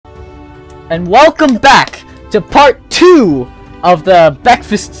and welcome back to part 2 of the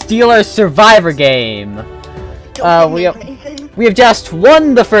Breakfast Stealer Survivor game. We have just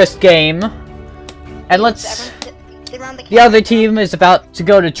won the first game, and the other team is about to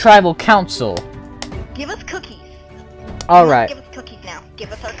go to Tribal Council. Give us cookies. Alright. Give us cookies now.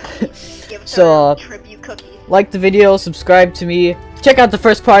 Give us our cookies. Give us So, our tribute cookies. Like the video, subscribe to me, check out the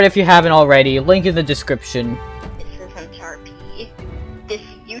first part if you haven't already, link in the description. This isn't RP. This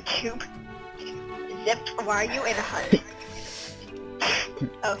YouTube zipped. Why are you in a hut?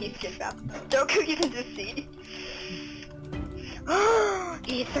 Oh, he's just out. Throw cookies into the sea.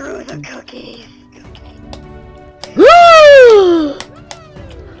 He threw the cookies.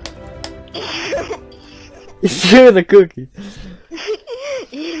 He threw the cookies.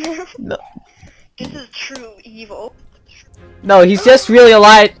 No. This is true evil. No, he's just really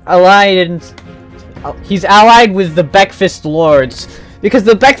he's allied with the Breakfast Lords. Because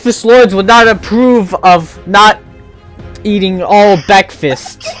the Breakfast Lords would not approve of not eating all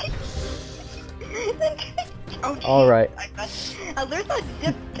breakfast. Oh, alright. I learned that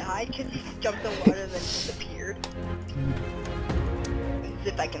Zip died because he jumped in water and then disappeared.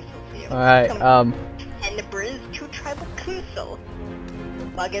 Zip, I can still see him. Alright, And the bridge to Tribal Council.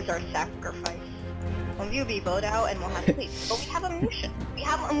 Bug is our sacrifice. One of you be voted out and we'll have to leave. But we have a mission. We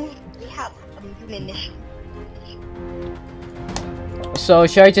have a munition. so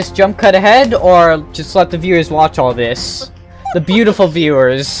should I just jump cut ahead, or just let the viewers watch all this? The beautiful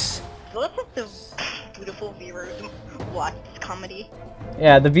viewers. Let's let the beautiful viewers watch this comedy.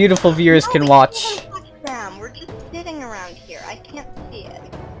 Yeah, the beautiful viewers can watch. Can't watch them. We're just sitting around here. I can't see it.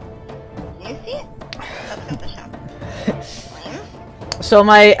 Can you see it? Let's go to the shop. So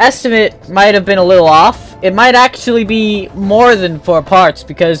my estimate might have been a little off. It might actually be more than 4 parts,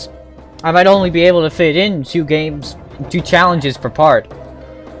 because I might only be able to fit in 2 challenges per part.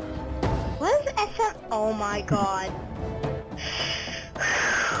 What is SM? Oh my god.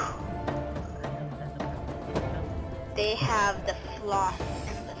 They have the sloth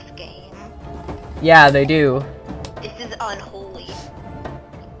in this game. Yeah, they do. This is unholy.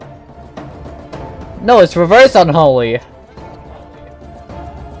 No, it's reverse unholy.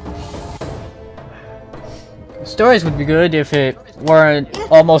 Stories would be good if it weren't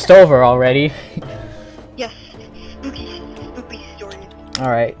almost over already. Yes, spooky stories.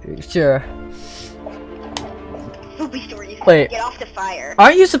 Alright, sure. Spooky stories. Wait. Get off the fire.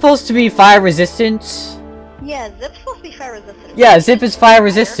 Aren't you supposed to be fire resistant? Yeah, Zip's supposed to be fire resistant. Yeah, Zip is fire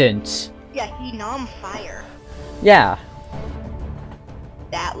resistant. Yeah, he fire. Yeah.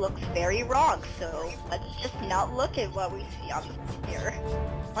 That looks very wrong, so let's just not look at what we see on the here.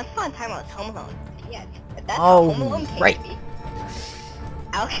 Let's find time on Home Alone. Yeah, that's how Home Alone came right. to be.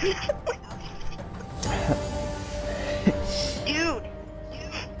 Dude!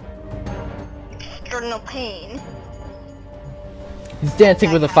 External pain. He's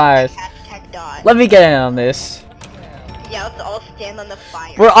dancing with the fires. Dot. Let me get in on this. Yeah, let's all stand on the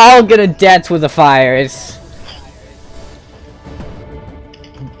fire. We're all gonna dance with the fires.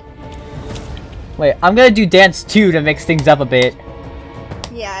 Wait, I'm gonna do dance 2 to mix things up a bit.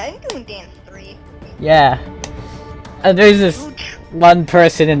 Yeah, I'm doing dance 3. Yeah. And there's this one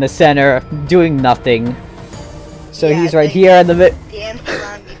person in the center doing nothing. So yeah, he's right here in the mid. Dance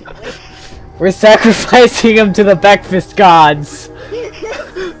around me. We're sacrificing him to the breakfast gods.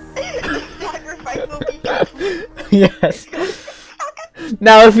 Sacrifice will be complete. Yes.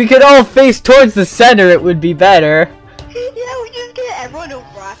 Now, if we could all face towards the center, it would be better. Yeah, we just get everyone to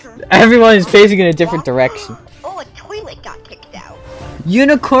rock around. Everyone is facing in a different direction. Oh, a toilet got kicked out.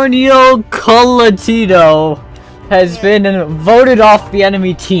 Unicornio Colatito has been voted off the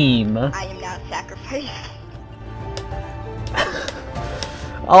enemy team. I am now sacrificed.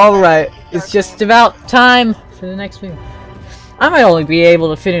 Alright, it's just about time for the next video. I might only be able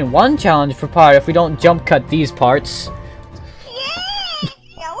to fit in 1 challenge per part if we don't jump cut these parts.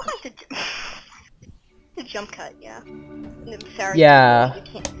 Yeah, we'll have to jump cut, yeah. Sorry, yeah. You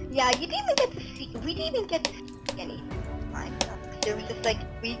can't. Yeah, you didn't even get to see. We didn't even get to see any. There was just like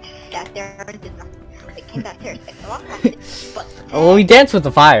we just sat there and did nothing. They came back here, like, well, but well, we danced with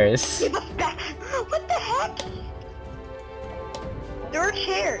the fires. Give us back. What the heck? There are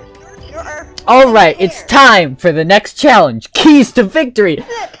chairs. Alright, it's time for the next challenge. Keys to victory.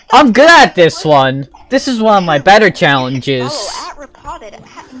 I'm good at this one. This is one of my better challenges.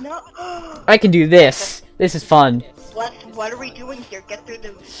 I can do this. This is fun. What are we doing here? Get through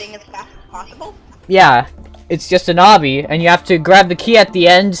the thing as fast as possible? Yeah, it's just an obby, and you have to grab the key at the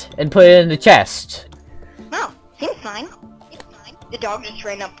end and put it in the chest. Oh, seems fine. The dog just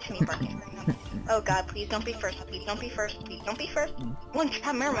ran up to me barking. Oh god, please don't be first. Please don't be first. Please don't be first. One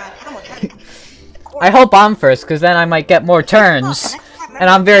time, remember, time will try to come. I hope I'm first, because then I might get more turns. And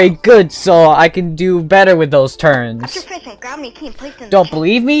I'm very good, so I can do better with those turns. After finishing, grab me, team, place in the Don't chat.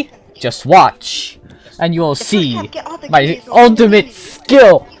 believe me? Just watch. And you will The first see step, get all the my keys. ultimate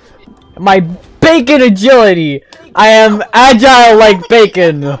skill. My bacon agility. I am agile like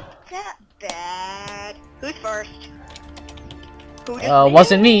bacon. Not bad. Who's first? Who just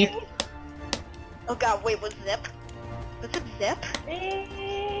Wasn't me. Oh god, wait, was Zip? Was it Zip?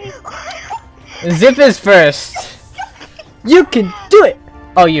 Zip is first. You can do it.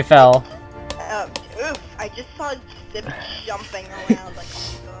 Oh, you fell. Oof, I just saw Zip jumping around like,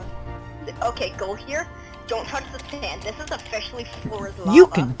 oh my god. Zip, okay, go here. Don't touch the sand. This is officially floor is lava. You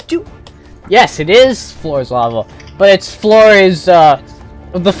can do. Yes, it is floor is lava, but its floor is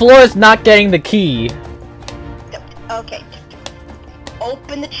the floor is not getting the key. Okay.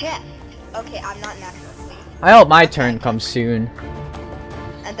 Open the chest. Okay, I'm not next, please. I hope my turn comes soon.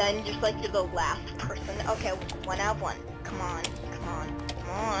 And then just like you're the last person. Okay, 1 out of 1. Come on, come on, come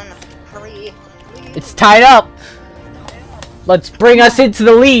on. Hurry, please. It's tied up. Let's bring us into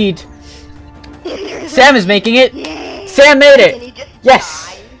the lead. Sam is making it. Yay. Sam made And it. he just Yes.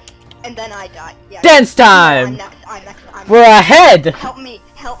 dies, and then I die. Yeah. Dance I'm time. next, I'm next, I'm We're next. ahead. Help me,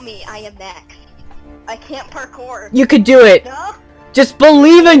 I am next. I can't parkour. You can do it. No? Just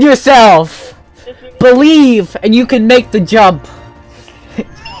believe in yourself. Believe, and you can make the jump.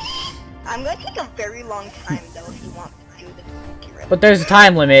 I'm gonna take a very long time though if you want to do this. But there's a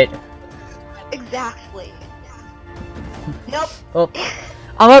time limit. Exactly. Nope. Oh,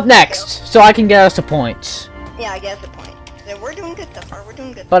 I'm up next, so I can get us a point. Yeah, I guess the point. So we're doing good so far. We're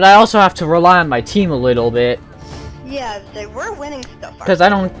doing good. But I also have to rely on my team a little bit, Yeah, we're winning so far. because I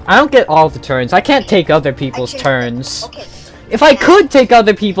don't get all the turns. I can't take other people's changed it. turns. Okay. If I could take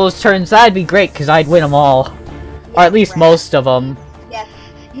other people's turns, that'd be great, because I'd win them all. Or at least right. most of them. Yes.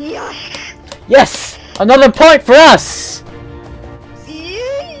 Yes. Yes! Another point for us!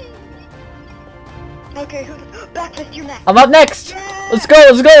 Yay. Okay, Backfist, you next. I'm up next! Yeah. Let's go,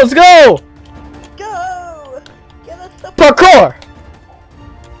 let's go, let's go! Go. Get us the Parkour!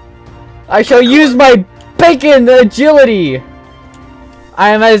 I shall use my bacon agility! I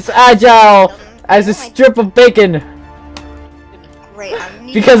am as agile as a strip of bacon. Great.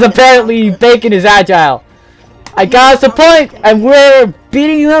 Because apparently bacon is agile. I got us a point, and we're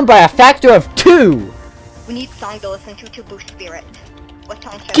beating them by a factor of 2! We need song to listen to boost spirit. What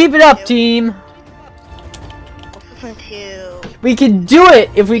song should I Keep it listen up, to? team! Let's listen to... We can do it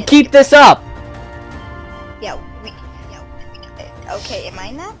if we keep this up! Yeah, okay, am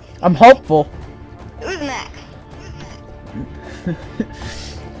I next? I'm hopeful. Who's next?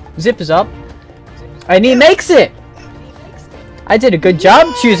 Zip is up. And he makes it! I did a good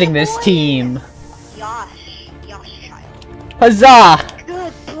job choosing this team. Yosh, child. Huzzah!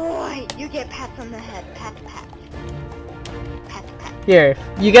 Good boy. You get pats on the head. Pat. Here,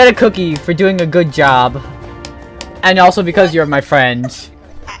 you get a cookie for doing a good job. And also because you're my friend.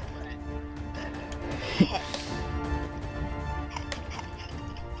 Pat.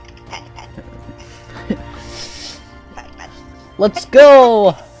 Let's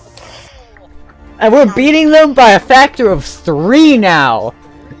go! And we're beating them by a factor of 3 now!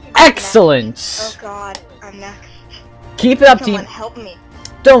 Excellent! Oh god, I'm next. Keep it up, Someone team. help me.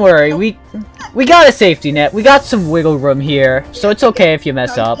 Don't worry, we got a safety net. We got some wiggle room here, so it's okay if you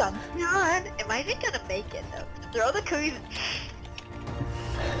mess up. God, am I even gonna make it though? Throw the cookies.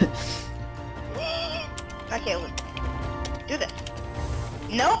 Okay, do this.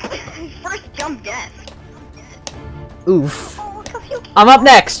 Nope. First jump again. Oof. Oh, look how few I'm up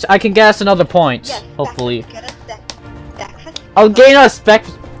next. I can get us another point, Yes, hopefully. Get us back. I'll gain us back.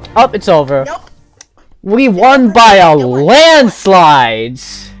 Oh, it's over. Nope. We won by a landslide.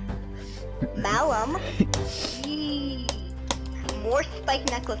 Malum. Yee. More spike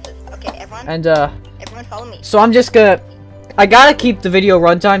necklaces. Okay, everyone. And Everyone follow me. so I'm just gonna. I gotta keep the video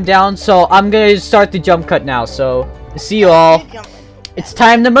runtime down, so I'm gonna start the jump cut now. So see you all. It's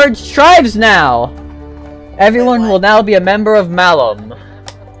time to merge tribes now. Everyone will now be a member of Malum.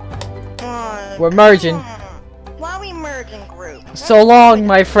 We're merging. Why are we merging groups? So long,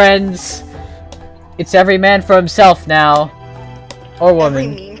 my friends. It's every man for himself now. Or Every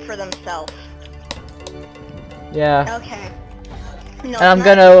woman. meme for themselves. Yeah. Okay. No, And I'm not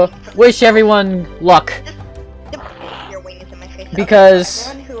gonna meme for wish themselves. everyone luck. Your wing is in my face. Because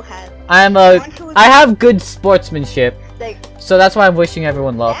Okay, everyone who has, I have good sportsmanship. like, So that's why I'm wishing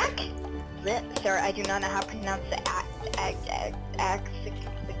everyone luck. Sir, I do not know how to pronounce the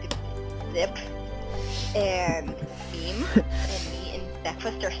zip and meme and me and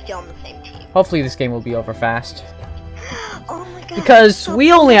Breakfast are still on the same team. Hopefully this game will be over fast. Oh my god. Because so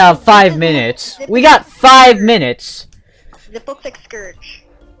we only have 5 minutes. We got 5 minutes. Zip looks like Scourge.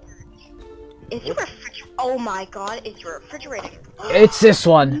 Is your refrigerator? Oh my god, is your refrigerator? It's this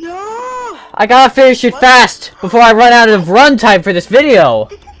one. No! I gotta finish it fast before I run out of runtime for this video.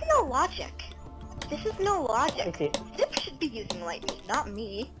 This is no logic. This is no logic. Zip should be using lightning, not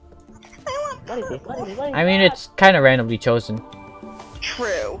me. I want I mean, it's kind of randomly chosen.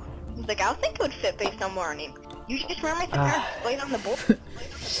 True. Like, I would think it would fit based on learning. You should just remember to play it on the board.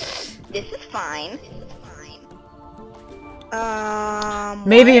 This is fine.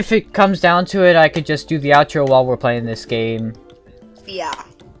 Maybe if it comes down to it, I could just do the outro while we're playing this game. Yeah.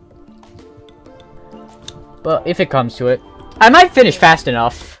 But if it comes to it, I might finish fast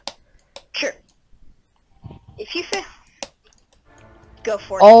enough. Sure. If you feel... Go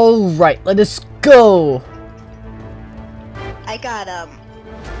for it. Alright, let us go! I got, a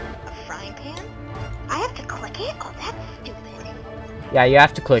frying pan? I have to click it? Oh, that's stupid. Yeah, you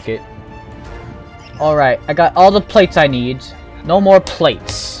have to click it. Alright, I got all the plates I need. No more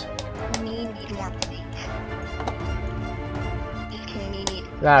plates. Need more plates. Just kidding, need...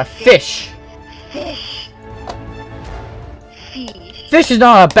 Got a fish. Fish. Fish. Fish is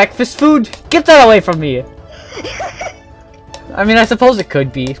not a breakfast food! Get that away from me! I mean, I suppose it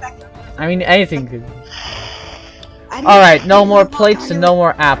could be. I mean, anything could be. Alright, no more plates and no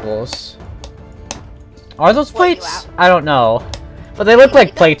more apples. Are those plates? I don't know. But they look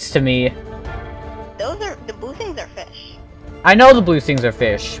like plates to me. Those are... The blue things are fish. I know the blue things are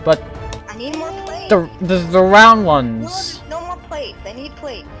fish, but... I need more plates. The round ones. No more plates. I need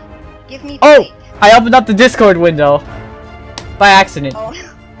plates. Give me Oh! plates. I opened up the Discord window. By accident. Oh.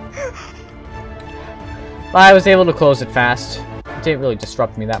 But I was able to close it fast. It didn't really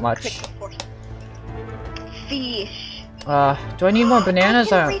disrupt me that much. Fish. Do I need more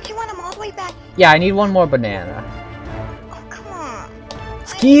bananas? I can reach you when I'm all the way back. Yeah, I need one more banana. Oh, come on.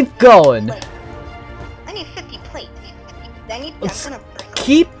 Let's keep going. I need 50 plates. Let's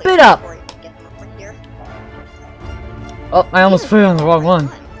keep it up. Oh, I almost put it on the wrong one.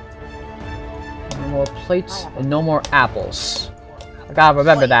 No more plates and no more apples. I gotta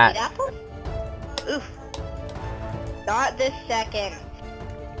remember that. Apples? Oof. Not this second.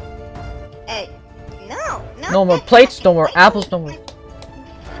 Hey, no. No more plates, no more apples, no more.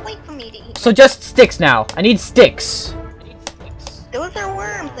 Wait for me to eat. So just sticks now. I need sticks. Those are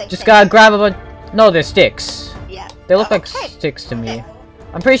worms. Just gotta grab a bunch. No, they're sticks. Yeah. They look like sticks to me.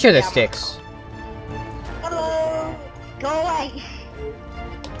 I'm pretty sure they're sticks. Hello. Go away.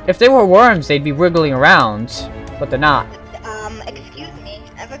 If they were worms, they'd be wriggling around, but they're not. Excuse me.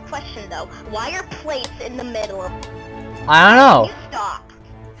 I have a question though. Why are plates in the middle of... I don't know. Stop.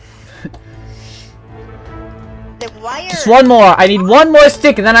 Why are... Just one more. I need one more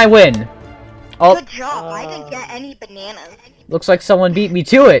stick and then I win. Oh. Good job. I didn't get any bananas. Looks like someone beat me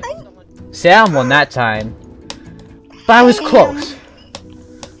to it. Sam won that time. But I was close.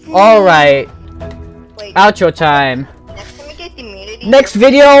 Alright. Outro time. Next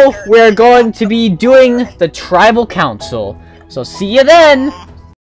video, we're going to be doing the Tribal Council. So see you then!